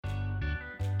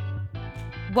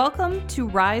Welcome to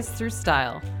Rise Through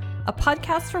Style, a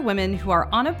podcast for women who are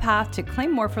on a path to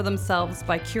claim more for themselves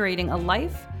by curating a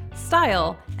life,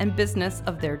 style, and business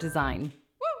of their design.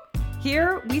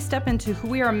 Here, we step into who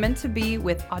we are meant to be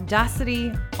with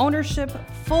audacity, ownership,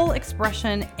 full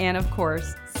expression, and of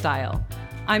course, style.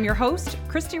 I'm your host,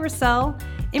 Christy Russell,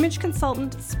 image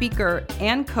consultant, speaker,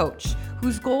 and coach,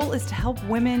 whose goal is to help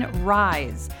women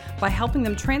rise by helping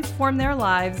them transform their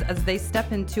lives as they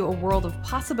step into a world of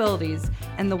possibilities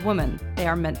and the woman they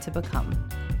are meant to become.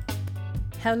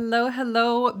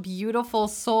 Hello, beautiful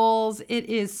souls. It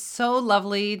is so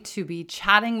lovely to be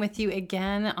chatting with you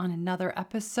again on another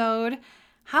episode.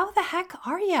 How the heck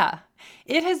are ya?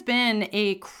 It has been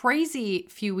a crazy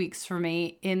few weeks for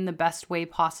me in the best way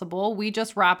possible. We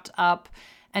just wrapped up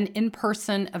an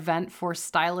in-person event for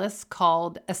stylists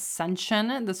called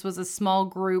Ascension. This was a small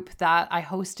group that I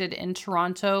hosted in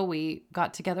Toronto. We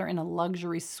got together in a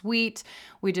luxury suite.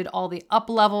 We did all the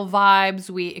up-level vibes.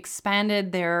 We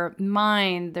expanded their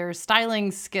mind, their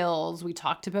styling skills. We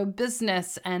talked about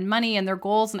business and money and their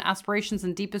goals and aspirations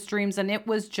and deepest dreams. And it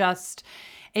was just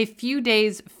a few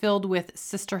days filled with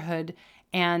sisterhood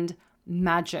and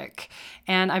magic.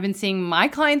 And I've been seeing my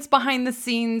clients behind the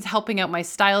scenes, helping out my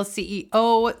style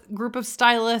CEO group of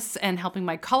stylists and helping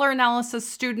my color analysis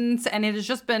students. And it has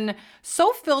just been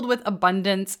so filled with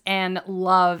abundance and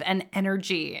love and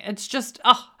energy. It's just,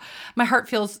 my heart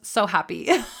feels so happy.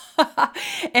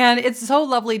 And it's so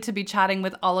lovely to be chatting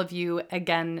with all of you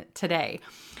again today.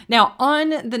 Now,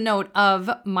 on the note of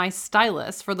my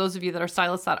stylists, for those of you that are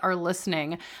stylists that are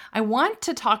listening, I want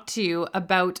to talk to you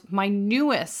about my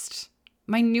newest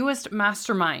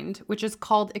mastermind, which is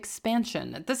called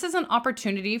Expansion. This is an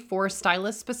opportunity for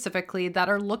stylists specifically that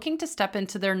are looking to step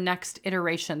into their next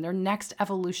iteration, their next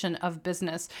evolution of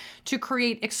business to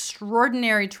create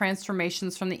extraordinary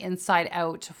transformations from the inside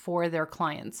out for their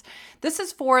clients. This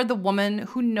is for the woman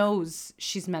who knows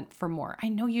she's meant for more. I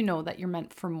know you know that you're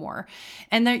meant for more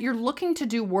and that you're looking to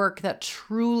do work that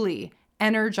truly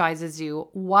energizes you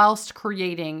whilst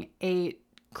creating a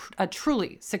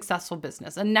truly successful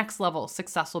business, a next level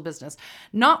successful business,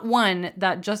 not one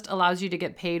that just allows you to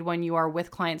get paid when you are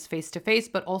with clients face to face,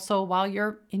 but also while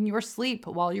you're in your sleep,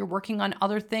 while you're working on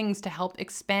other things to help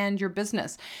expand your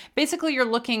business. Basically, you're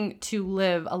looking to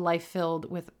live a life filled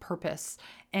with purpose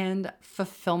and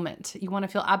fulfillment. You want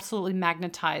to feel absolutely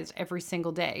magnetized every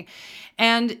single day.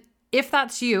 And if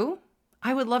that's you,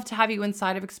 I would love to have you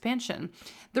inside of Expansion.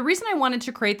 The reason I wanted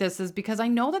to create this is because I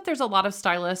know that there's a lot of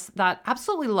stylists that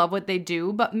absolutely love what they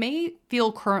do, but may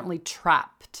feel currently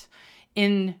trapped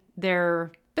in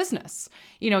their business.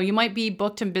 You know, you might be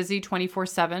booked and busy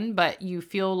 24/7, but you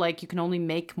feel like you can only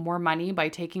make more money by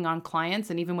taking on clients.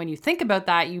 And even when you think about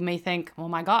that, you may think, oh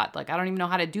my God, like I don't even know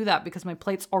how to do that because my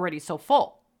plate's already so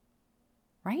full.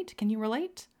 Right? Can you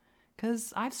relate?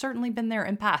 Because I've certainly been there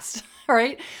in past,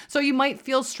 right? So you might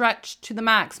feel stretched to the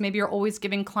max. Maybe you're always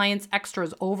giving clients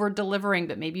extras, over delivering,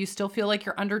 but maybe you still feel like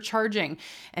you're undercharging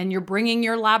and you're bringing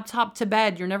your laptop to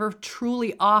bed. You're never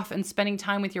truly off and spending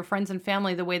time with your friends and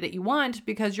family the way that you want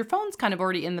because your phone's kind of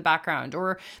already in the background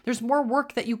or there's more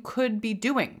work that you could be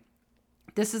doing.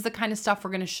 This is the kind of stuff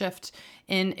we're going to shift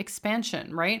in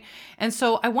Expansion, right? And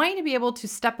so I want you to be able to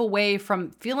step away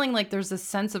from feeling like there's a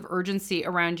sense of urgency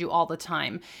around you all the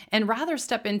time and rather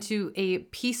step into a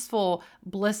peaceful,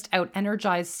 blissed out,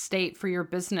 energized state for your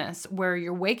business where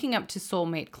you're waking up to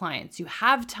soulmate clients. You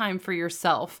have time for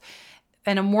yourself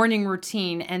and a morning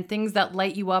routine and things that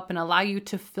light you up and allow you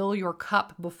to fill your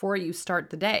cup before you start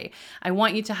the day. I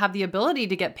want you to have the ability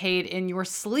to get paid in your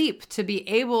sleep, to be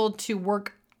able to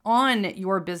work on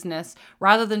your business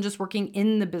rather than just working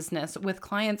in the business with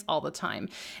clients all the time.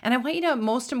 And I want you to,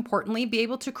 most importantly, be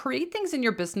able to create things in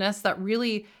your business that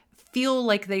really feel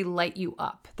like they light you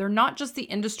up. They're not just the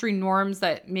industry norms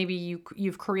that maybe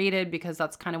you've created because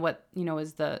that's kind of what, you know,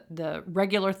 is the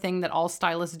regular thing that all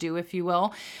stylists do, if you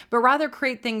will, but rather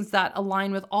create things that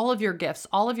align with all of your gifts,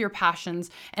 all of your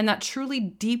passions, and that truly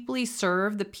deeply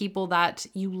serve the people that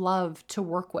you love to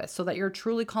work with so that you're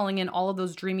truly calling in all of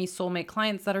those dreamy soulmate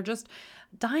clients that are just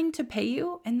dying to pay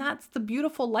you. And that's the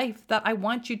beautiful life that I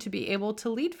want you to be able to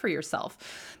lead for yourself.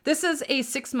 This is a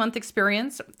 6-month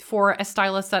experience for a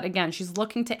stylist that, again, she's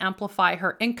looking to amplify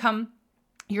her income,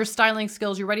 your styling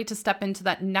skills. You're ready to step into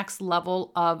that next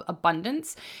level of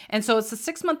abundance. And so it's a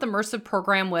 6-month immersive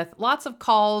program with lots of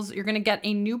calls. You're going to get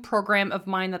a new program of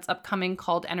mine that's upcoming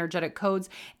called Energetic Codes.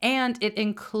 And it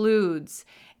includes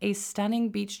a stunning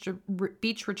beach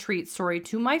retreat,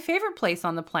 to my favorite place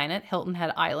on the planet, Hilton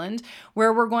Head Island,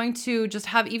 where we're going to just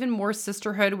have even more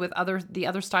sisterhood with the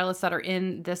other stylists that are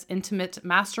in this intimate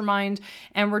mastermind.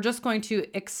 And we're just going to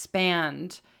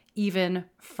expand even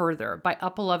further by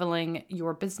up-leveling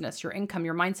your business, your income,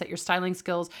 your mindset, your styling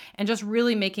skills, and just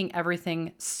really making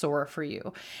everything soar for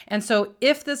you. And so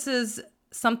if this is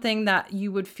something that you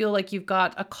would feel like you've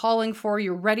got a calling for,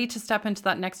 you're ready to step into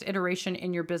that next iteration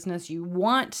in your business, you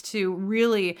want to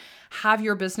really have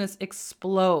your business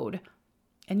explode,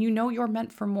 and you know you're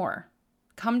meant for more,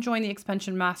 come join the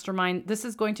Expansion Mastermind. This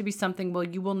is going to be something where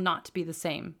you will not be the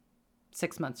same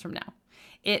 6 months from now.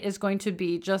 It is going to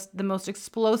be just the most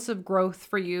explosive growth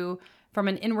for you from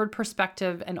an inward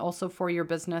perspective and also for your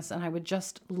business. And I would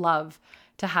just love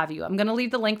to have you. I'm going to leave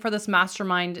the link for this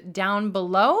mastermind down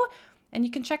below and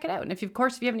you can check it out. And if you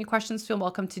have any questions, feel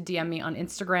welcome to DM me on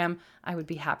Instagram. I would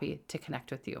be happy to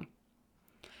connect with you.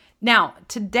 Now,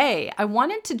 today I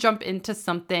wanted to jump into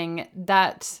something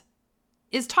that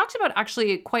is talked about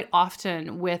actually quite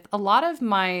often with a lot of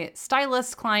my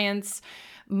stylist clients,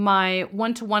 my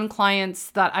one-to-one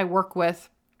clients that I work with,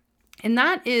 and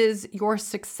that is your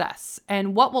success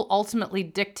and what will ultimately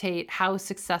dictate how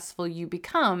successful you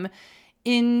become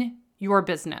in your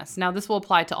business. Now, this will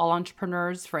apply to all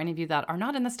entrepreneurs for any of you that are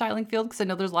not in the styling field, because I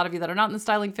know there's a lot of you that are not in the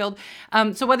styling field.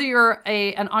 So whether you're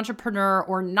an entrepreneur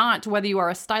or not, whether you are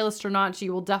a stylist or not,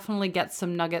 you will definitely get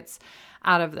some nuggets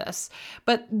out of this.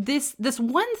 But this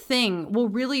one thing will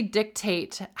really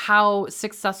dictate how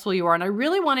successful you are. And I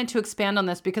really wanted to expand on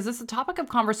this because it's a topic of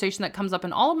conversation that comes up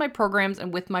in all of my programs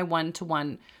and with my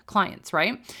one-to-one clients,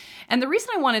 right? And the reason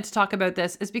I wanted to talk about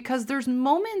this is because there's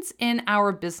moments in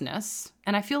our business,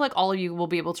 and I feel like all of you will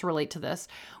be able to relate to this,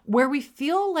 where we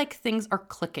feel like things are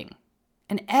clicking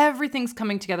and everything's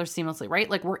coming together seamlessly, right?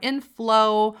 Like we're in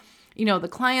flow. The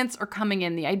clients are coming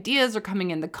in, the ideas are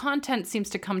coming in, the content seems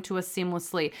to come to us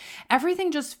seamlessly.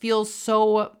 Everything just feels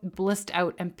so blissed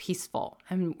out and peaceful.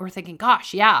 And we're thinking,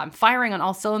 gosh, yeah, I'm firing on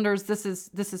all cylinders. This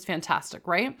is fantastic,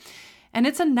 right? And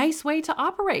it's a nice way to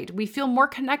operate. We feel more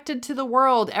connected to the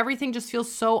world. Everything just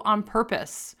feels so on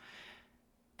purpose.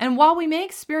 And while we may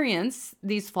experience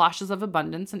these flashes of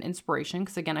abundance and inspiration,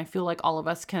 because again, I feel like all of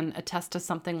us can attest to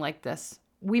something like this,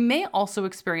 we may also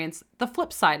experience the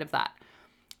flip side of that.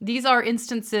 These are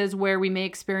instances where we may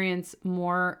experience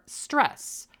more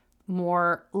stress,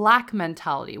 more lack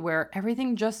mentality, where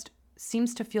everything just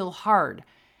seems to feel hard.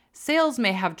 Sales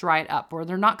may have dried up, or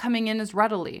they're not coming in as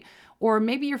readily, or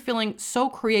maybe you're feeling so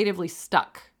creatively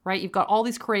stuck, right? You've got all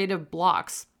these creative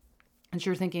blocks and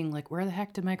you're thinking like, where the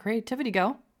heck did my creativity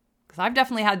go? Because I've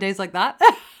definitely had days like that.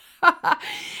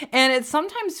 And it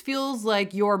sometimes feels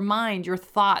like your mind, your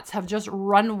thoughts have just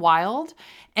run wild.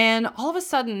 And all of a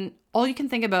sudden, all you can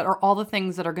think about are all the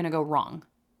things that are going to go wrong,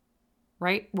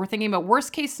 right? We're thinking about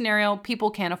worst case scenario. People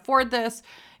can't afford this.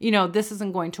 This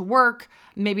isn't going to work.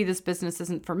 Maybe this business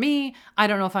isn't for me. I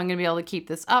don't know if I'm going to be able to keep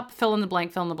this up. Fill in the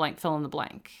blank, fill in the blank, fill in the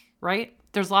blank, right?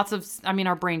 There's lots of,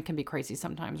 our brain can be crazy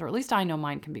sometimes, or at least I know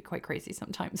mine can be quite crazy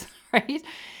sometimes, right?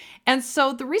 And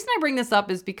so the reason I bring this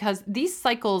up is because these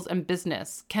cycles in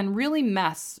business can really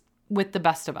mess with the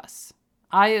best of us.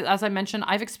 As I mentioned,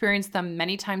 I've experienced them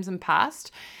many times in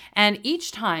past. And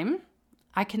each time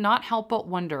I cannot help but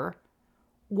wonder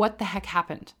what the heck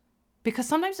happened. Because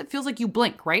sometimes it feels like you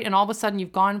blink, right? And all of a sudden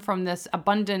you've gone from this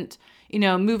abundant,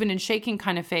 moving and shaking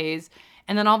kind of phase.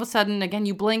 And then all of a sudden, again,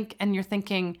 you blink and you're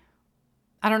thinking,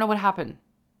 I don't know what happened.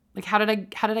 Like, how did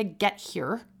I get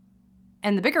here?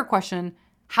 And the bigger question,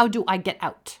 how do I get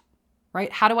out, right?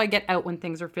 How do I get out when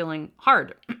things are feeling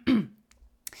hard?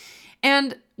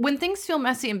 And when things feel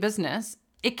messy in business,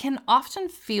 it can often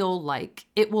feel like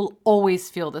it will always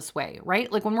feel this way, right?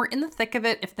 Like when we're in the thick of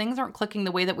it, if things aren't clicking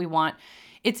the way that we want,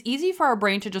 it's easy for our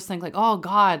brain to just think like, oh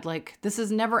God, like this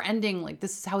is never ending. Like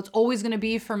this is how it's always going to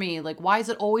be for me. Like, why is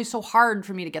it always so hard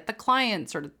for me to get the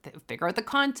clients or to figure out the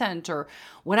content or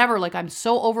whatever? Like I'm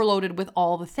so overloaded with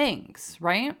all the things,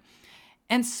 right?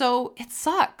 And so it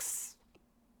sucks,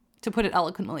 to put it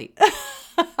eloquently.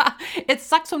 It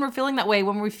sucks when we're feeling that way,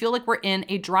 when we feel like we're in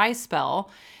a dry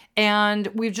spell and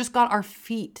we've just got our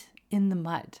feet in the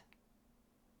mud.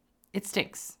 It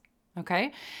stinks,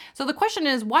 okay? So the question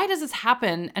is, why does this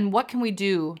happen and what can we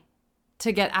do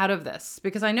to get out of this?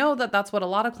 Because I know that that's what a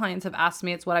lot of clients have asked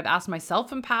me. It's what I've asked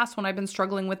myself in past when I've been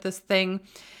struggling with this thing.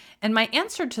 And my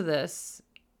answer to this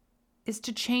is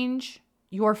to change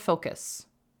your focus.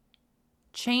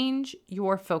 Change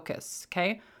your focus,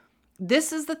 okay?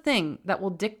 This is the thing that will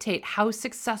dictate how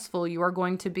successful you are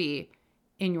going to be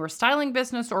in your styling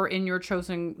business or in your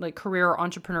chosen career or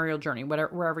entrepreneurial journey,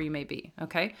 wherever you may be,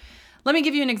 okay? Let me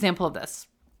give you an example of this.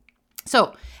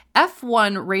 So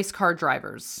F1 race car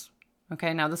drivers,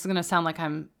 okay? Now this is going to sound like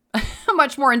I'm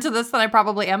much more into this than I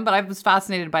probably am, but I was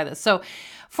fascinated by this. So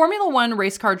Formula One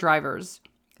race car drivers,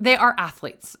 they are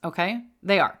athletes, okay?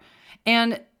 They are.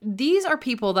 And these are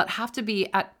people that have to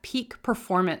be at peak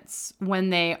performance when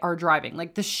they are driving.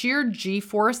 Like the sheer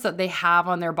G-force that they have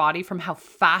on their body from how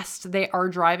fast they are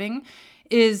driving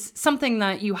is something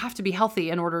that you have to be healthy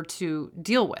in order to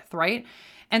deal with, right?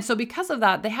 And so because of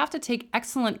that, they have to take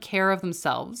excellent care of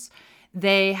themselves.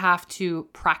 They have to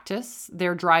practice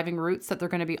their driving routes that they're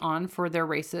going to be on for their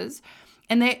races.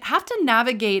 And they have to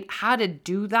navigate how to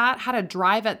do that, how to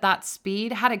drive at that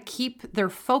speed, how to keep their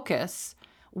focus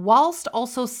whilst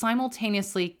also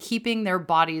simultaneously keeping their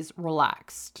bodies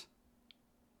relaxed,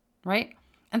 right?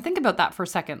 And think about that for a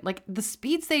second. Like the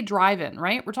speeds they drive in,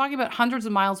 right? We're talking about hundreds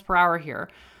of miles per hour here.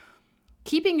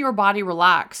 Keeping your body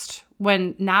relaxed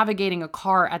when navigating a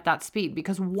car at that speed,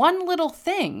 because one little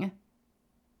thing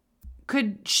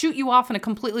could shoot you off in a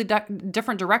completely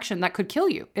different direction that could kill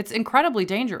you. It's incredibly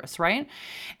dangerous, right?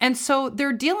 And so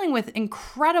they're dealing with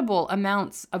incredible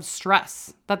amounts of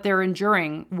stress that they're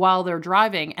enduring while they're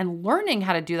driving and learning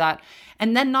how to do that.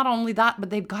 And then not only that, but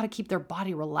they've got to keep their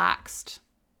body relaxed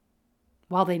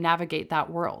while they navigate that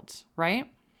world,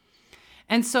 right?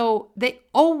 And so they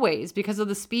always, because of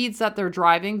the speeds that they're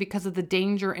driving, because of the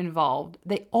danger involved,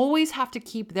 they always have to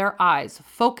keep their eyes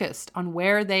focused on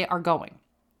where they are going.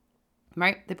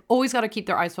 Right? They've always got to keep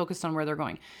their eyes focused on where they're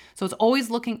going. So it's always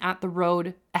looking at the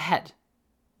road ahead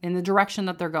in the direction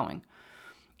that they're going.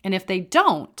 And if they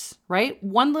don't, right,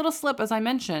 one little slip, as I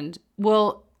mentioned,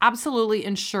 will absolutely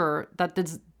ensure that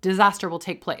the disaster will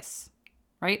take place,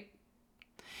 right?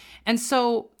 And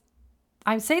so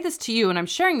I say this to you and I'm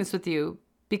sharing this with you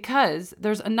because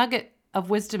there's a nugget of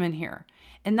wisdom in here.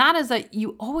 And that is that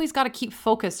you always got to keep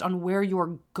focused on where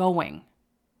you're going,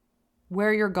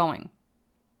 where you're going.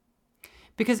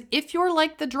 Because if you're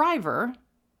like the driver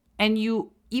and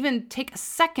you even take a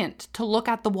second to look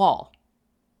at the wall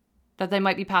that they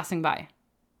might be passing by,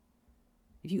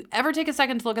 if you ever take a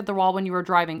second to look at the wall when you are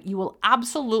driving, you will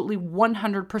absolutely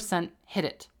 100% hit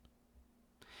it.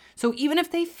 So even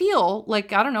if they feel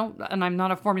like, I don't know, and I'm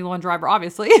not a Formula One driver,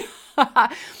 obviously,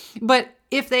 but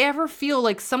if they ever feel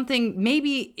like something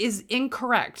maybe is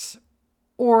incorrect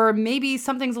or maybe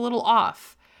something's a little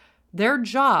off, their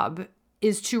job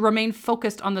is to remain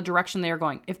focused on the direction they are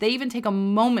going. If they even take a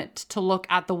moment to look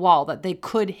at the wall that they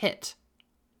could hit,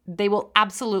 they will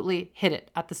absolutely hit it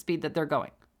at the speed that they're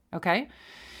going, okay?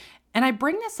 And I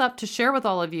bring this up to share with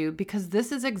all of you because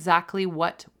this is exactly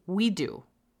what we do.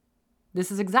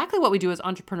 This is exactly what we do as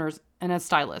entrepreneurs and as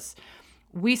stylists.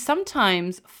 We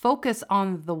sometimes focus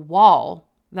on the wall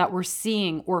that we're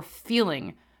seeing or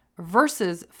feeling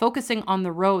versus focusing on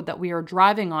the road that we are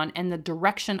driving on and the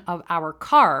direction of our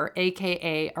car,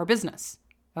 aka our business,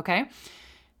 okay?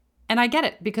 And I get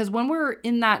it because when we're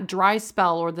in that dry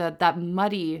spell or that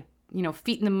muddy,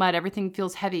 feet in the mud, everything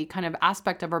feels heavy kind of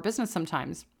aspect of our business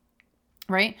sometimes,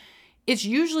 right? It's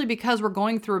usually because we're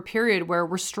going through a period where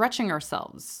we're stretching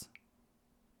ourselves,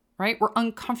 right? We're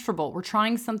uncomfortable. We're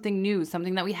trying something new,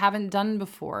 something that we haven't done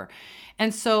before.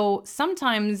 And so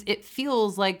sometimes it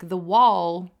feels like the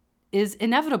wall is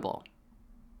inevitable.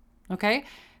 Okay?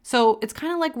 So it's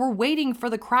kind of like we're waiting for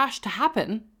the crash to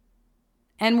happen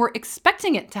and we're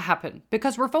expecting it to happen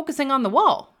because we're focusing on the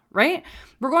wall, right?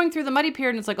 We're going through the muddy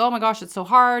period and it's like, oh my gosh, it's so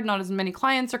hard. Not as many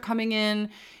clients are coming in.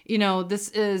 This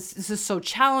is so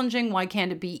challenging. Why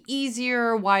can't it be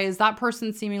easier? Why is that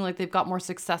person seeming like they've got more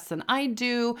success than I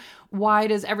do? Why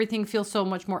does everything feel so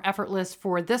much more effortless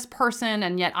for this person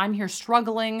and yet I'm here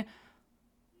struggling?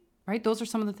 Right? Those are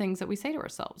some of the things that we say to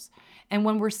ourselves. And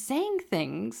when we're saying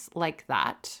things like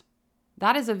that,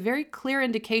 that is a very clear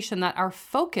indication that our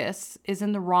focus is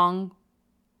in the wrong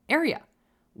area.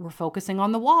 We're focusing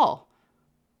on the wall,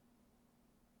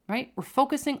 right? We're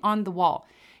focusing on the wall.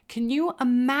 Can you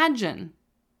imagine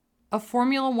a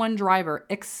Formula One driver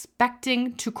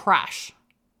expecting to crash?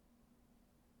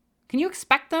 Can you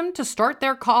expect them to start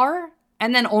their car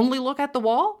and then only look at the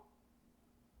wall?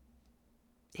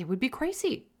 It would be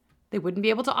crazy. They wouldn't be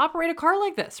able to operate a car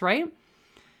like this, right?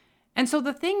 And so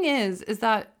the thing is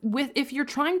that if you're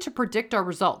trying to predict our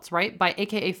results, right, by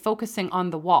AKA focusing on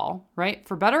the wall, right,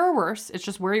 for better or worse, it's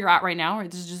just where you're at right now,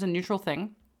 this is just a neutral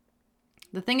thing.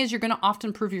 The thing is you're going to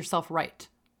often prove yourself right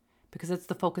because it's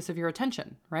the focus of your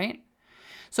attention, right?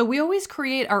 So we always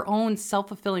create our own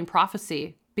self-fulfilling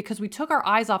prophecy because we took our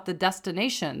eyes off the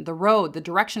destination, the road, the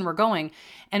direction we're going,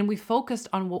 and we focused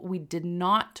on what we did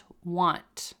not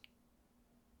want,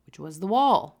 which was the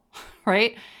wall,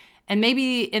 right? And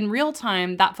maybe in real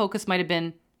time, that focus might have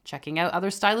been checking out other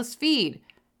stylists' feed.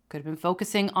 Could have been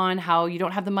focusing on how you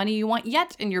don't have the money you want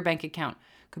yet in your bank account.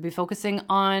 Could be focusing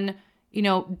on,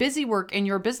 busy work in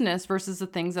your business versus the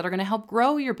things that are going to help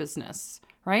grow your business,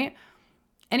 right?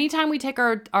 Anytime we take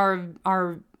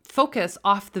our focus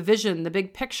off the vision, the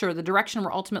big picture, the direction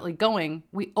we're ultimately going,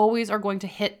 we always are going to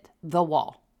hit the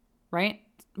wall, right?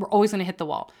 We're always going to hit the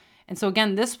wall. And so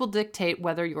again, this will dictate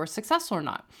whether you're successful or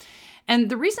not. And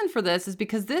the reason for this is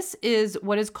because this is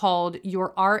what is called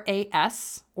your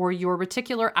RAS, or your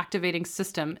reticular activating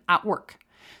system, at work.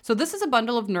 So this is a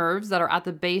bundle of nerves that are at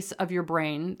the base of your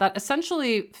brain that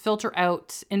essentially filter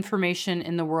out information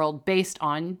in the world based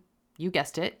on, you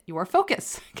guessed it, your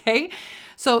focus, okay?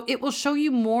 So it will show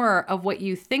you more of what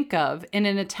you think of in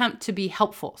an attempt to be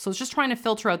helpful. So it's just trying to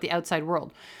filter out the outside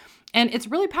world. And it's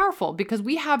really powerful because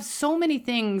we have so many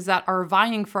things that are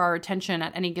vying for our attention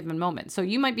at any given moment. So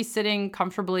you might be sitting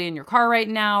comfortably in your car right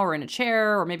now, or in a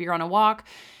chair, or maybe you're on a walk,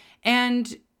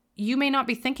 and you may not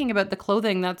be thinking about the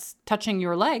clothing that's touching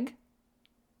your leg.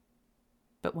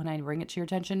 But when I bring it to your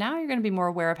attention now, you're going to be more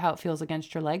aware of how it feels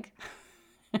against your leg,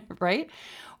 right?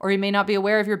 Or you may not be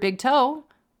aware of your big toe.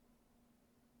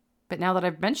 But now that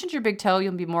I've mentioned your big toe,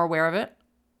 you'll be more aware of it,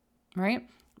 right?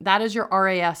 That is your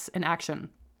RAS in action.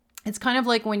 It's kind of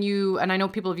like when you, and I know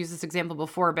people have used this example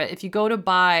before, but if you go to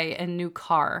buy a new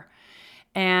car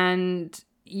and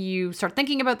you start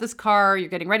thinking about this car, you're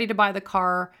getting ready to buy the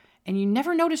car, and you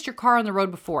never noticed your car on the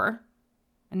road before,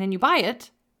 and then you buy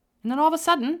it, and then all of a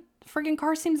sudden, the friggin'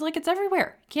 car seems like it's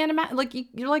everywhere. You can't imagine, like,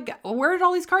 you're like, where did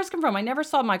all these cars come from? I never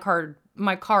saw my car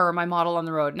or my model on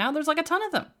the road. Now there's like a ton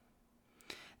of them.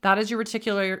 That is your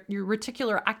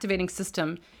reticular activating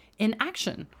system in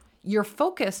action. You're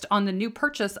focused on the new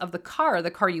purchase of the car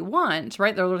you want,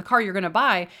 right? The car you're going to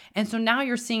buy. And so now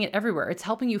you're seeing it everywhere. It's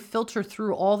helping you filter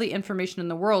through all the information in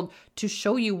the world to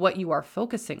show you what you are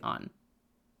focusing on.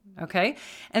 Okay.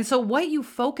 And so what you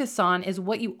focus on is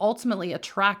what you ultimately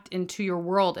attract into your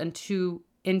world and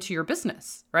into your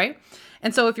business, right?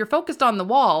 And so if you're focused on the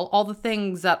wall, all the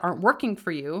things that aren't working for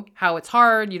you, how it's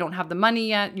hard, you don't have the money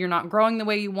yet, you're not growing the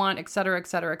way you want, et cetera, et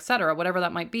cetera, et cetera, whatever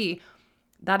that might be,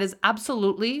 that is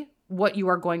absolutely what you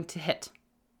are going to hit.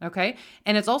 Okay.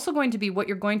 And it's also going to be what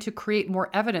you're going to create more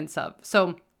evidence of.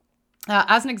 So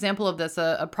as an example of this,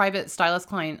 a private stylist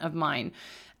client of mine,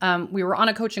 we were on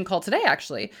a coaching call today,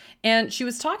 actually, and she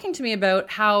was talking to me about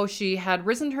how she had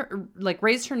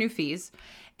raised her new fees,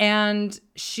 and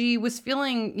she was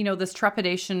feeling, this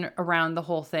trepidation around the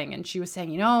whole thing. And she was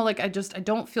saying, I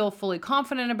don't feel fully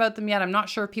confident about them yet. I'm not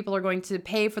sure if people are going to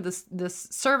pay for this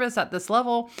service at this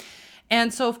level.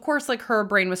 And so, of course, her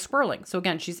brain was swirling. So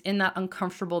again, she's in that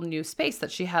uncomfortable new space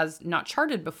that she has not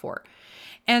charted before.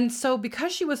 And so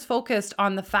because she was focused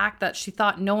on the fact that she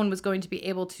thought no one was going to be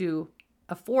able to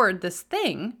afford this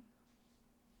thing,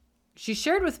 she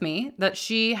shared with me that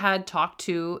she had talked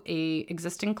to a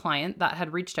existing client that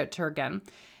had reached out to her again.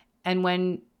 And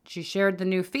when she shared the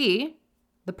new fee,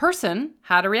 the person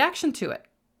had a reaction to it.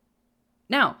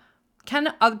 Now,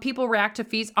 can other people react to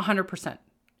fees? 100%.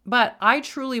 But I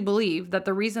truly believe that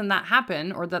the reason that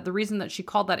happened, or that the reason that she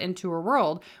called that into her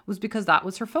world, was because that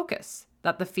was her focus,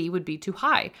 that the fee would be too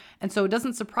high. And so it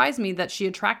doesn't surprise me that she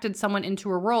attracted someone into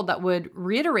her world that would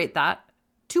reiterate that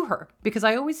to her, because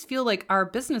I always feel like our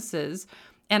businesses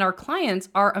and our clients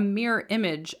are a mirror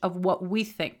image of what we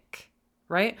think,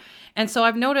 right? And so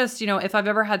I've noticed, if I've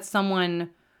ever had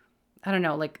someone, I don't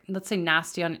know, let's say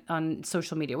nasty on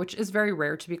social media, which is very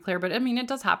rare, to be clear, but I mean, it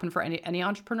does happen for any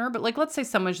entrepreneur, but let's say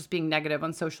someone's just being negative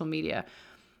on social media.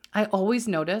 I always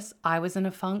notice I was in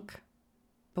a funk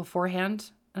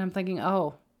beforehand, and I'm thinking,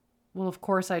 oh, well, of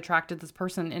course I attracted this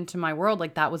person into my world.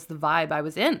 That was the vibe I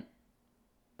was in.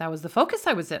 That was the focus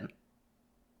I was in.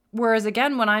 Whereas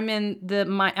again, when I'm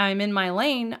in my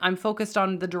lane, I'm focused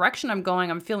on the direction I'm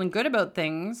going, I'm feeling good about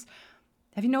things.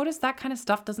 Have you noticed that kind of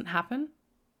stuff doesn't happen?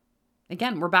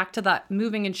 Again, we're back to that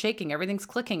moving and shaking. Everything's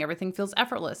clicking. Everything feels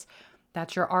effortless.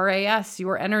 That's your RAS,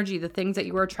 your energy. The things that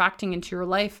you are attracting into your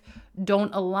life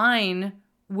don't align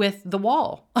with the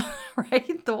wall,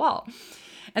 right? The wall.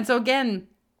 And so again,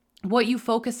 what you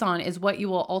focus on is what you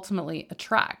will ultimately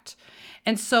attract.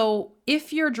 And so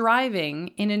if you're driving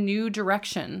in a new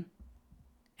direction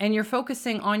and you're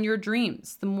focusing on your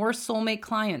dreams, the more soulmate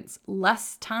clients,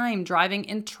 less time driving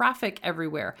in traffic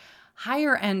everywhere,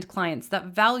 higher end clients that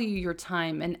value your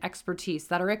time and expertise,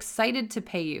 that are excited to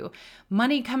pay you,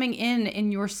 money coming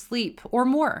in your sleep or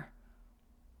more,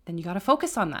 then you got to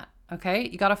focus on that. Okay.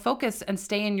 You got to focus and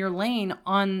stay in your lane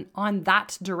on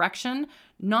that direction,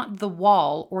 not the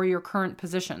wall or your current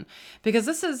position. Because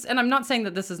this is, and I'm not saying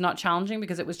that this is not challenging,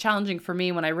 because it was challenging for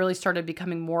me when I really started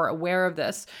becoming more aware of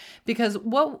this, because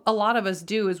what a lot of us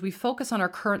do is we focus on our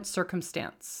current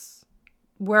circumstance,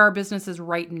 where our business is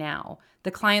right now,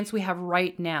 the clients we have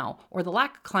right now, or the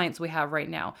lack of clients we have right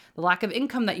now, the lack of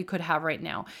income that you could have right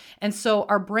now. And so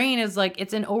our brain is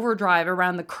it's in overdrive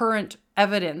around the current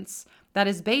evidence that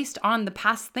is based on the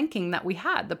past thinking that we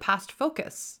had, the past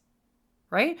focus,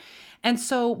 right? And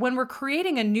so when we're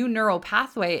creating a new neural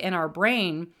pathway in our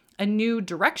brain, a new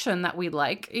direction that we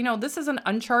like, this is an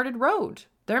uncharted road.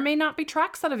 There may not be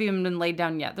tracks that have even been laid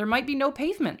down yet. There might be no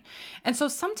pavement. And so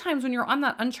sometimes when you're on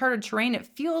that uncharted terrain, it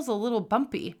feels a little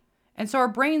bumpy. And so our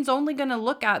brain's only going to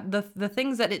look at the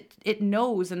things that it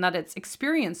knows and that it's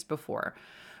experienced before,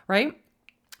 right?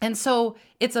 And so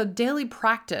it's a daily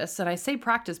practice, and I say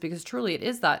practice because truly it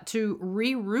is that, to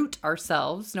reroute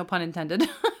ourselves, no pun intended,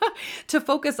 to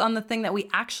focus on the thing that we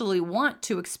actually want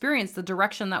to experience, the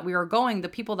direction that we are going, the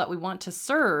people that we want to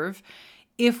serve,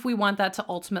 if we want that to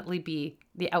ultimately be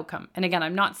the outcome. And again,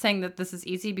 I'm not saying that this is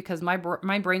easy, because my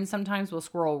brain sometimes will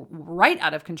squirrel right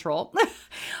out of control.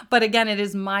 But again, it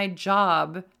is my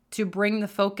job to bring the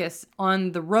focus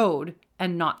on the road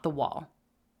and not the wall.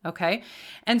 Okay.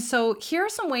 And so here are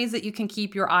some ways that you can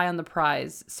keep your eye on the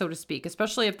prize, so to speak,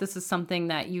 especially if this is something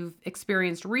that you've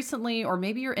experienced recently, or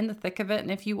maybe you're in the thick of it.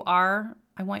 And if you are,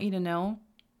 I want you to know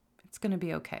it's going to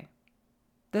be okay.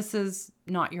 This is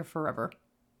not your forever.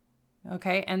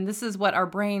 Okay. And this is what our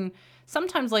brain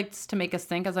sometimes likes to make us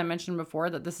think, as I mentioned before,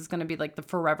 that this is going to be like the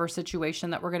forever situation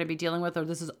that we're going to be dealing with, or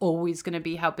this is always going to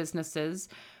be how business is.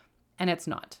 And it's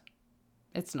not.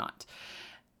 It's not.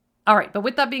 All right. But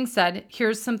with that being said,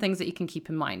 here's some things that you can keep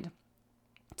in mind.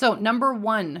 So number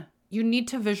one, you need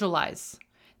to visualize.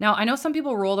 Now, I know some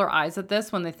people roll their eyes at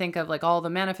this when they think of like all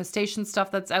the manifestation stuff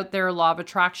that's out there, law of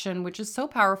attraction, which is so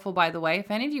powerful, by the way.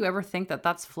 If any of you ever think that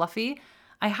that's fluffy,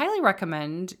 I highly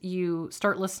recommend you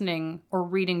start listening or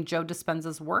reading Joe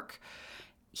Dispenza's work.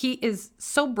 He is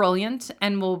so brilliant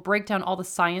and will break down all the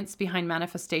science behind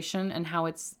manifestation and how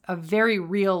it's a very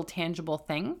real, tangible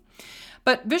thing.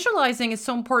 But visualizing is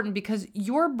so important because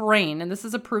your brain, and this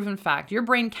is a proven fact, your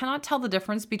brain cannot tell the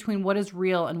difference between what is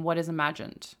real and what is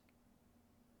imagined.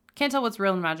 Can't tell what's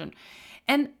real and imagined.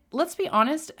 And let's be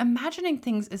honest, imagining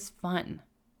things is fun.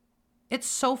 It's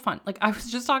so fun. Like, I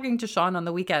was just talking to Sean on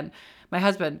the weekend, my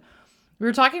husband. We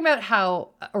were talking about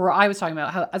I was talking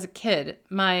about how as a kid,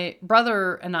 my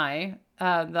brother and I,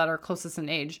 that are closest in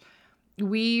age,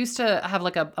 we used to have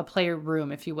like a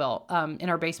playroom, if you will, in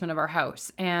our basement of our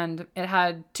house. And it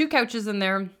had 2 couches in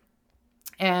there.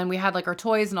 And we had like our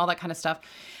toys and all that kind of stuff.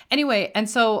 Anyway, and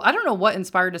so I don't know what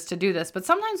inspired us to do this, but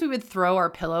sometimes we would throw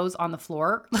our pillows on the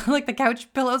floor, like the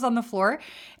couch pillows on the floor.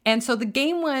 And so the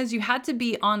game was, you had to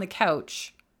be on the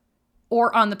couch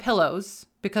or on the pillows,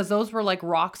 because those were like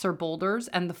rocks or boulders.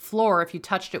 And the floor, if you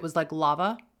touched it, was like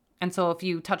lava. And so if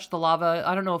you touched the lava,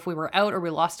 I don't know if we were out or we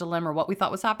lost a limb or what we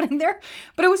thought was happening there,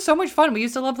 but it was so much fun. We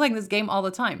used to love playing this game all the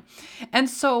time. And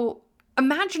so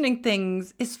imagining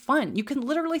things is fun. You can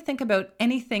literally think about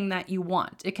anything that you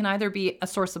want. It can either be a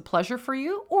source of pleasure for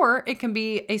you, or it can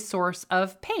be a source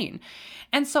of pain.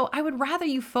 And so I would rather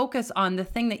you focus on the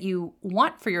thing that you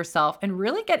want for yourself and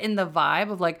really get in the vibe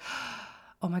of like,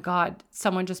 oh my God,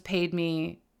 someone just paid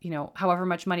me, however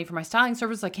much money for my styling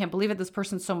service. I can't believe it. This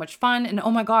person's so much fun. And oh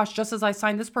my gosh, just as I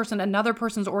signed this person, another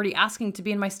person's already asking to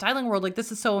be in my styling world. Like,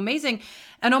 this is so amazing.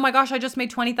 And oh my gosh, I just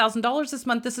made $20,000 this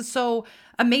month. This is so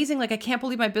amazing. Like, I can't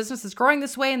believe my business is growing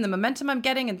this way and the momentum I'm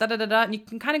getting and da-da-da-da. And you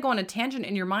can kind of go on a tangent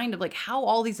in your mind of like how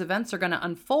all these events are going to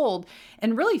unfold,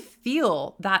 and really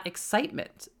feel that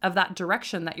excitement of that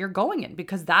direction that you're going in,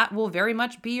 because that will very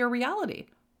much be your reality.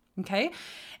 Okay.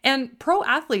 And pro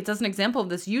athletes, as an example of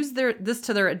this, use this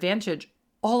to their advantage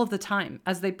all of the time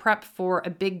as they prep for a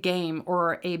big game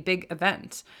or a big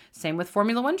event. Same with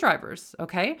Formula 1 drivers.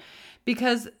 Okay.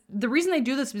 Because the reason they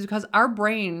do this is because our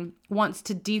brain wants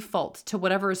to default to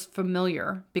whatever is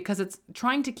familiar, because it's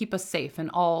trying to keep us safe in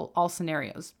all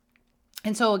scenarios.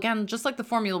 And so again, just like the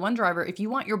Formula 1 driver, if you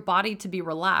want your body to be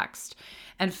relaxed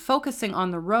and focusing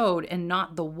on the road and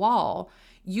not the wall,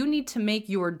 you need to make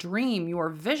your dream, your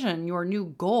vision, your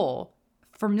new goal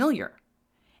familiar.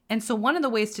 And so one of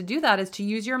the ways to do that is to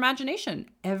use your imagination.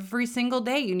 Every single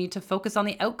day, you need to focus on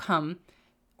the outcome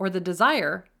or the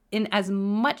desire in as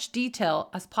much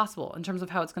detail as possible in terms of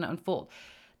how it's going to unfold.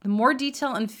 The more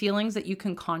detail and feelings that you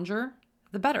can conjure,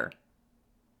 the better.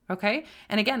 Okay?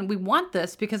 And again, we want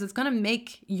this because it's going to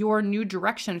make your new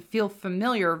direction feel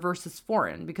familiar versus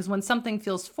foreign. Because when something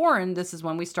feels foreign, this is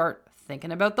when we start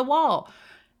thinking about the wall.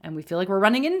 And we feel like we're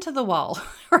running into the wall,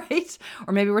 right?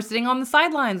 Or maybe we're sitting on the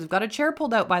sidelines. We've got a chair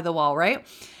pulled out by the wall, right?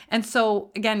 And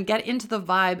so again, get into the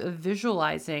vibe of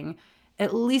visualizing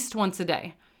at least once a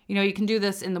day. You can do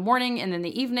this in the morning and in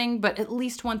the evening, but at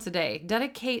least once a day.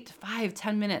 Dedicate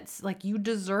 5-10 minutes. Like, you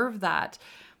deserve that.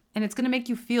 And it's going to make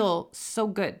you feel so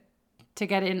good. to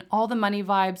get in all the money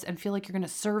vibes and feel like you're going to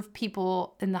serve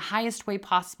people in the highest way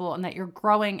possible and that you're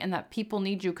growing and that people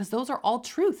need you, because those are all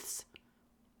truths,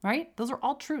 right? Those are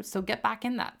all truths. So get back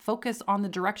in that. Focus on the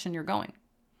direction you're going.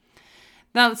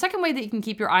 Now, the second way that you can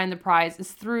keep your eye on the prize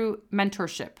is through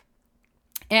mentorship.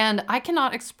 And I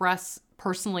cannot express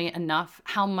personally enough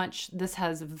how much this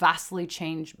has vastly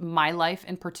changed my life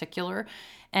in particular.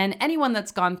 And anyone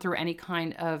that's gone through any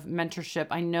kind of mentorship,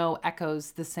 I know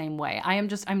echoes the same way. I'm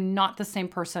not the same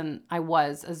person I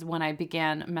was as when I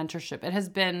began mentorship. It has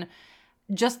been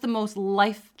just the most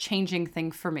life-changing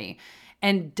thing for me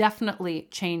and definitely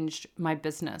changed my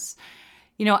business.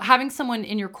 You know, having someone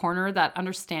in your corner that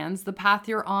understands the path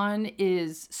you're on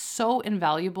is so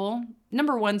invaluable.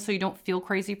 Number one, so you don't feel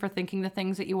crazy for thinking the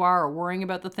things that you are or worrying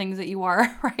about the things that you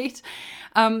are, right?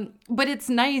 But it's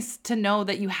nice to know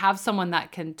that you have someone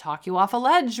that can talk you off a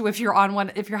ledge if you're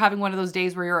having one of those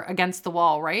days where you're against the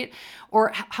wall, right?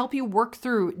 Or help you work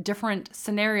through different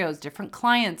scenarios, different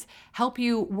clients, help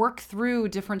you work through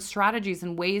different strategies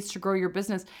and ways to grow your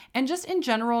business. And just in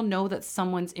general, know that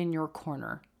someone's in your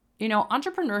corner. You know,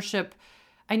 entrepreneurship,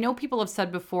 I know people have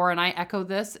said before, and I echo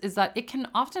this, is that it can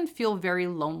often feel very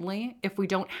lonely if we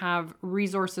don't have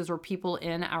resources or people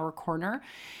in our corner.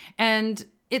 And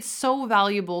it's so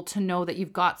valuable to know that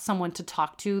you've got someone to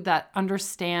talk to that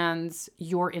understands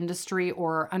your industry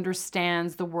or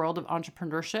understands the world of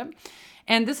entrepreneurship.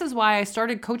 And this is why I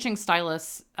started coaching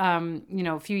stylists,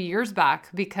 a few years back,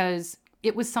 because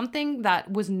it was something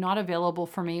that was not available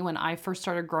for me when I first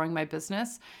started growing my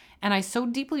business. And I so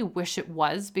deeply wish it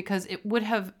was, because it would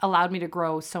have allowed me to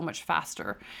grow so much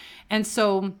faster. And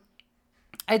so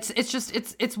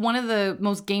it's one of the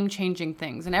most game-changing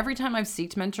things. And every time I've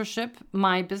sought mentorship,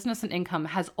 my business and income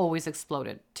has always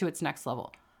exploded to its next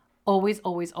level. Always,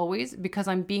 always, always, because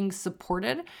I'm being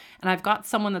supported and I've got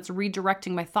someone that's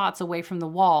redirecting my thoughts away from the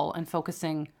wall and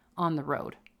focusing on the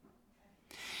road.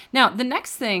 Now, the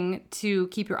next thing to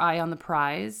keep your eye on the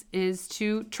prize is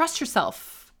to trust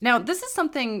yourself. Now, this is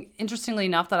something, interestingly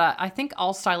enough, that I think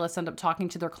all stylists end up talking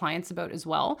to their clients about as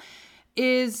well,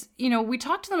 is, we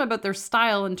talk to them about their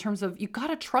style in terms of you got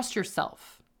to trust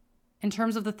yourself in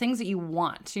terms of the things that you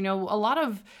want. A lot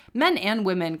of men and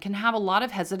women can have a lot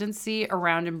of hesitancy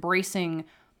around embracing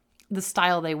the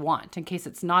style they want in case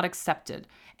it's not accepted,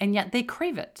 and yet they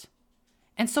crave it.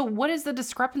 And so what is the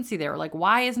discrepancy there? Like,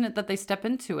 why isn't it that they step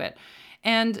into it?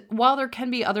 And while there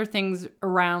can be other things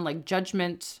around like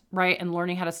judgment, right, and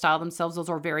learning how to style themselves, those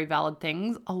are very valid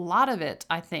things. A lot of it,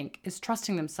 I think, is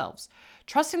trusting themselves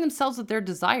with their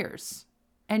desires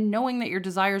and knowing that your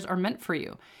desires are meant for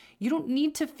you. You don't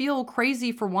need to feel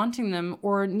crazy for wanting them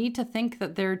or need to think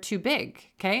that they're too big,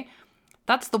 okay?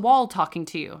 That's the wall talking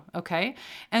to you, okay?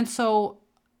 And so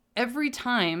every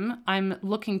time I'm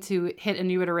looking to hit a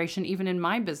new iteration, even in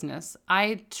my business,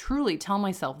 I truly tell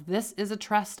myself, this is a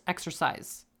trust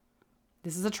exercise.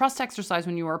 This is a trust exercise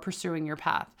when you are pursuing your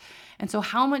path. And so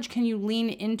how much can you lean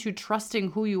into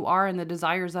trusting who you are and the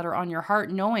desires that are on your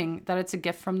heart, knowing that it's a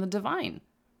gift from the divine?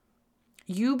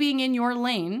 You being in your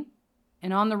lane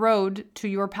and on the road to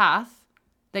your path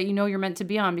that you know you're meant to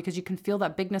be on because you can feel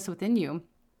that bigness within you,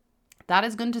 that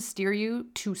is going to steer you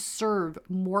to serve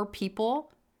more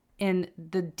people in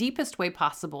the deepest way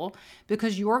possible,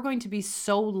 because you're going to be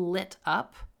so lit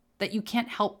up that you can't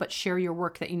help but share your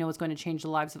work that you know is going to change the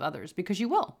lives of others, because you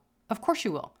will. Of course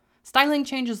you will. Styling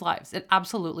changes lives. It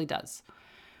absolutely does.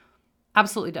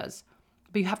 Absolutely does.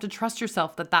 But you have to trust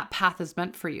yourself that that path is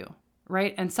meant for you,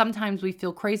 right? And sometimes we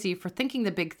feel crazy for thinking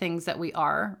the big things that we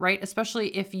are, right?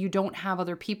 Especially if you don't have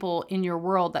other people in your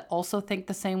world that also think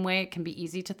the same way. It can be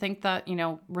easy to think that,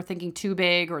 we're thinking too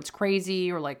big, or it's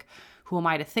crazy, or like, who am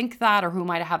I to think that, or who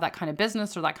am I to have that kind of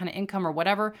business or that kind of income or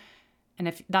whatever. And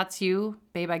if that's you,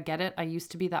 babe, I get it. I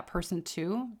used to be that person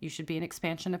too. You should be in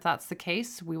expansion if that's the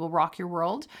case. We will rock your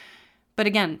world. But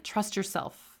again, trust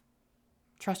yourself.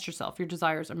 Trust yourself. Your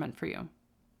desires are meant for you.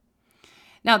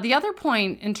 Now, the other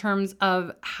point in terms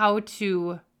of how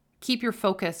to keep your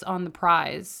focus on the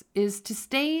prize is to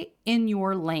stay in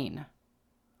your lane.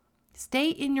 Stay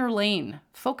in your lane.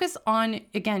 Focus on,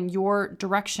 again, your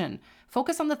direction.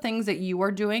 Focus on the things that you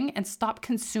are doing and stop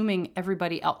consuming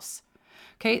everybody else.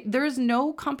 Okay? There is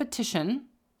no competition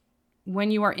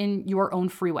when you are in your own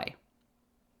freeway.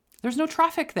 There's no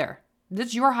traffic there. This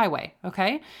is your highway,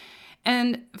 okay?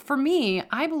 And for me,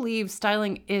 I believe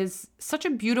styling is such a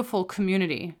beautiful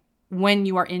community when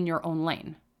you are in your own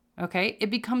lane. Okay? It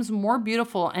becomes more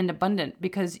beautiful and abundant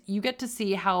because you get to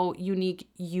see how unique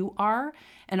you are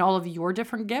and all of your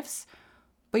different gifts,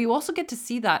 but you also get to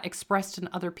see that expressed in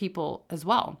other people as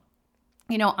well.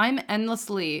 I'm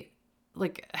endlessly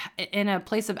in a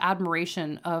place of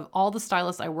admiration of all the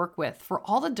stylists I work with for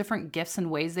all the different gifts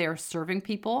and ways they are serving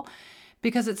people,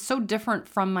 because it's so different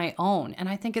from my own. And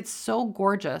I think it's so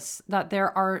gorgeous that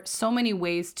there are so many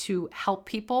ways to help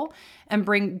people and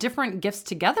bring different gifts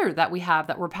together that we have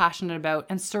that we're passionate about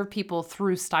and serve people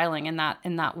through styling in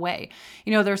that way.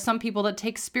 You know, there's some people that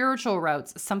take spiritual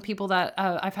routes, some people that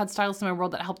I've had stylists in my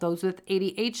world that help those with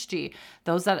ADHD,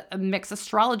 those that mix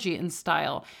astrology and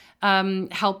style,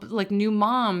 help like new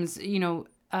moms,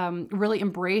 really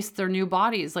embrace their new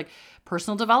bodies, like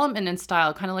personal development and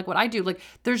style, kind of like what I do. Like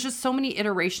there's just so many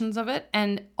iterations of it,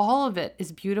 and all of it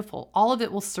is beautiful. All of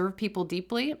it will serve people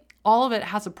deeply. All of it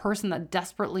has a person that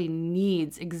desperately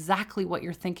needs exactly what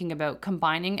you're thinking about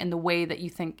combining and the way that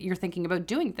you're thinking about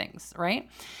doing things, right?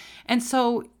 And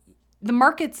so the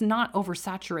market's not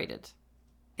oversaturated.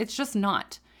 It's just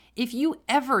not. If you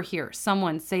ever hear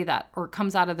someone say that, or it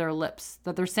comes out of their lips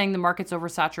that they're saying the market's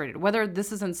oversaturated, whether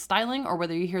this is in styling or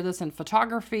whether you hear this in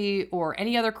photography or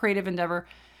any other creative endeavor,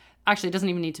 actually it doesn't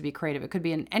even need to be creative. It could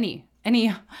be in any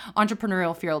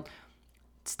entrepreneurial field.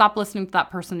 Stop listening to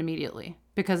that person immediately,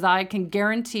 because I can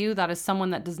guarantee you that is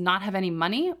someone that does not have any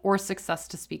money or success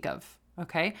to speak of.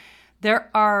 Okay. There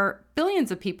are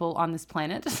billions of people on this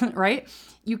planet, right?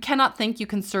 You cannot think you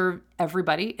can serve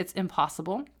everybody. It's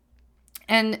impossible.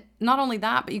 And not only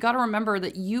that, but you got to remember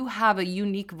that you have a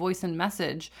unique voice and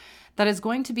message that is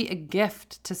going to be a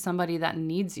gift to somebody that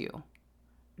needs you.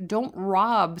 Don't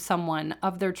rob someone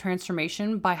of their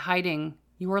transformation by hiding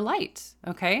your light,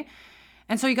 okay?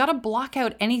 And so you got to block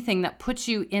out anything that puts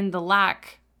you in the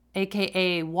lack,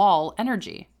 aka wall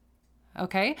energy,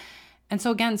 okay? And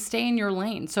so again, stay in your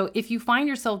lane. So if you find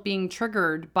yourself being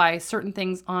triggered by certain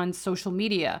things on social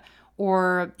media,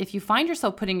 or if you find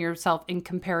yourself putting yourself in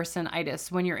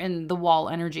comparison-itis when you're in the wall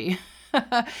energy,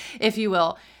 if you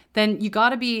will, then you got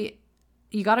to be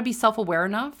self-aware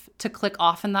enough to click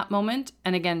off in that moment.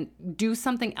 And again, do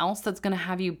something else that's going to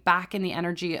have you back in the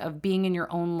energy of being in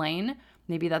your own lane.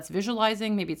 Maybe that's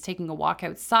visualizing, maybe it's taking a walk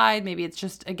outside, maybe it's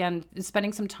just, again,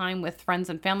 spending some time with friends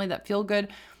and family that feel good,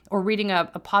 or reading a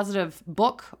positive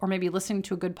book, or maybe listening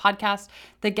to a good podcast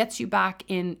that gets you back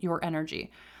in your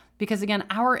energy. Because again,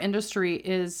 our industry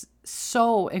is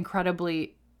so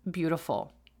incredibly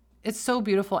beautiful. It's so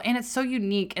beautiful, and it's so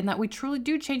unique in that we truly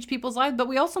do change people's lives, but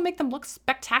we also make them look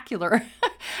spectacular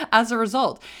as a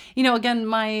result. Again,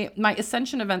 my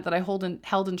Ascension event that I held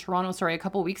in Toronto, a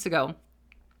couple of weeks ago,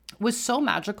 was so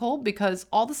magical because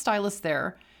all the stylists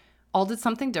there all did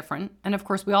something different. And of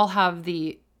course, we all have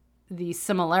the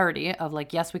similarity of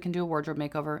like, yes, we can do a wardrobe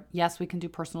makeover. Yes, we can do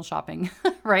personal shopping,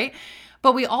 right?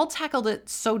 But we all tackled it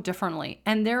so differently.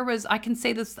 And I can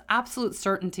say this with absolute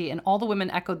certainty, and all the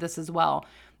women echoed this as well.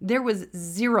 There was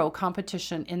zero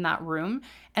competition in that room.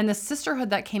 And the sisterhood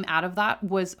that came out of that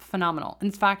was phenomenal. In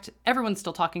fact, everyone's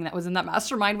still talking that was in that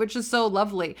mastermind, which is so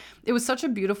lovely. It was such a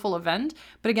beautiful event.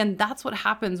 But again, that's what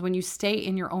happens when you stay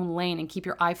in your own lane and keep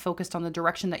your eye focused on the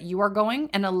direction that you are going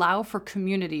and allow for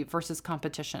community versus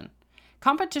competition.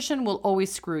 Competition will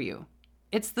always screw you.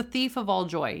 It's the thief of all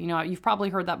joy. You've probably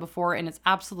heard that before, and it's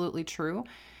absolutely true.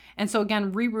 And so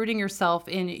again, rerouting yourself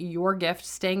in your gift,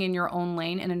 staying in your own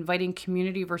lane, and inviting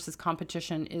community versus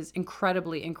competition is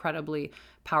incredibly, incredibly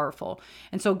powerful.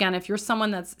 And so again, if you're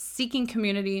someone that's seeking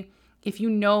community, if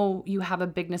you know you have a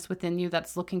bigness within you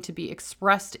that's looking to be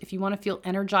expressed, if you want to feel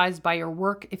energized by your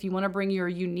work, if you want to bring your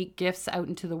unique gifts out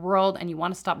into the world and you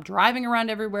want to stop driving around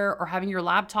everywhere or having your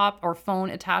laptop or phone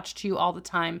attached to you all the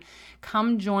time,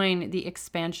 come join the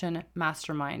Expansion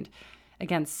Mastermind.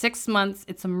 Again, 6 months,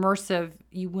 it's immersive.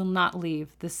 You will not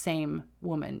leave the same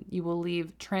woman. You will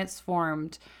leave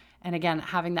transformed, and again,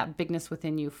 having that bigness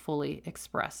within you fully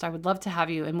expressed. I would love to have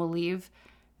you, and we'll leave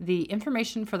the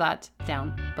information for that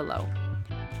down below.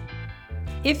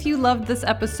 If you loved this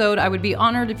episode, I would be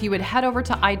honored if you would head over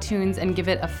to iTunes and give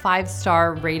it a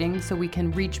 5-star rating so we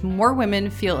can reach more women,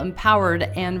 feel empowered,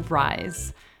 and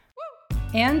rise.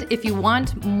 And if you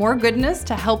want more goodness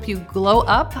to help you glow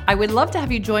up, I would love to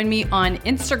have you join me on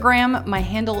Instagram. My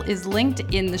handle is linked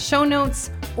in the show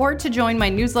notes, or to join my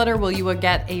newsletter where you will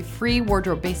get a free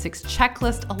wardrobe basics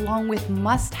checklist along with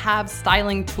must-have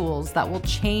styling tools that will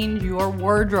change your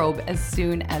wardrobe as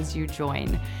soon as you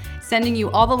join. Sending you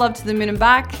all the love to the moon and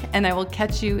back, and I will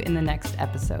catch you in the next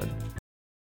episode.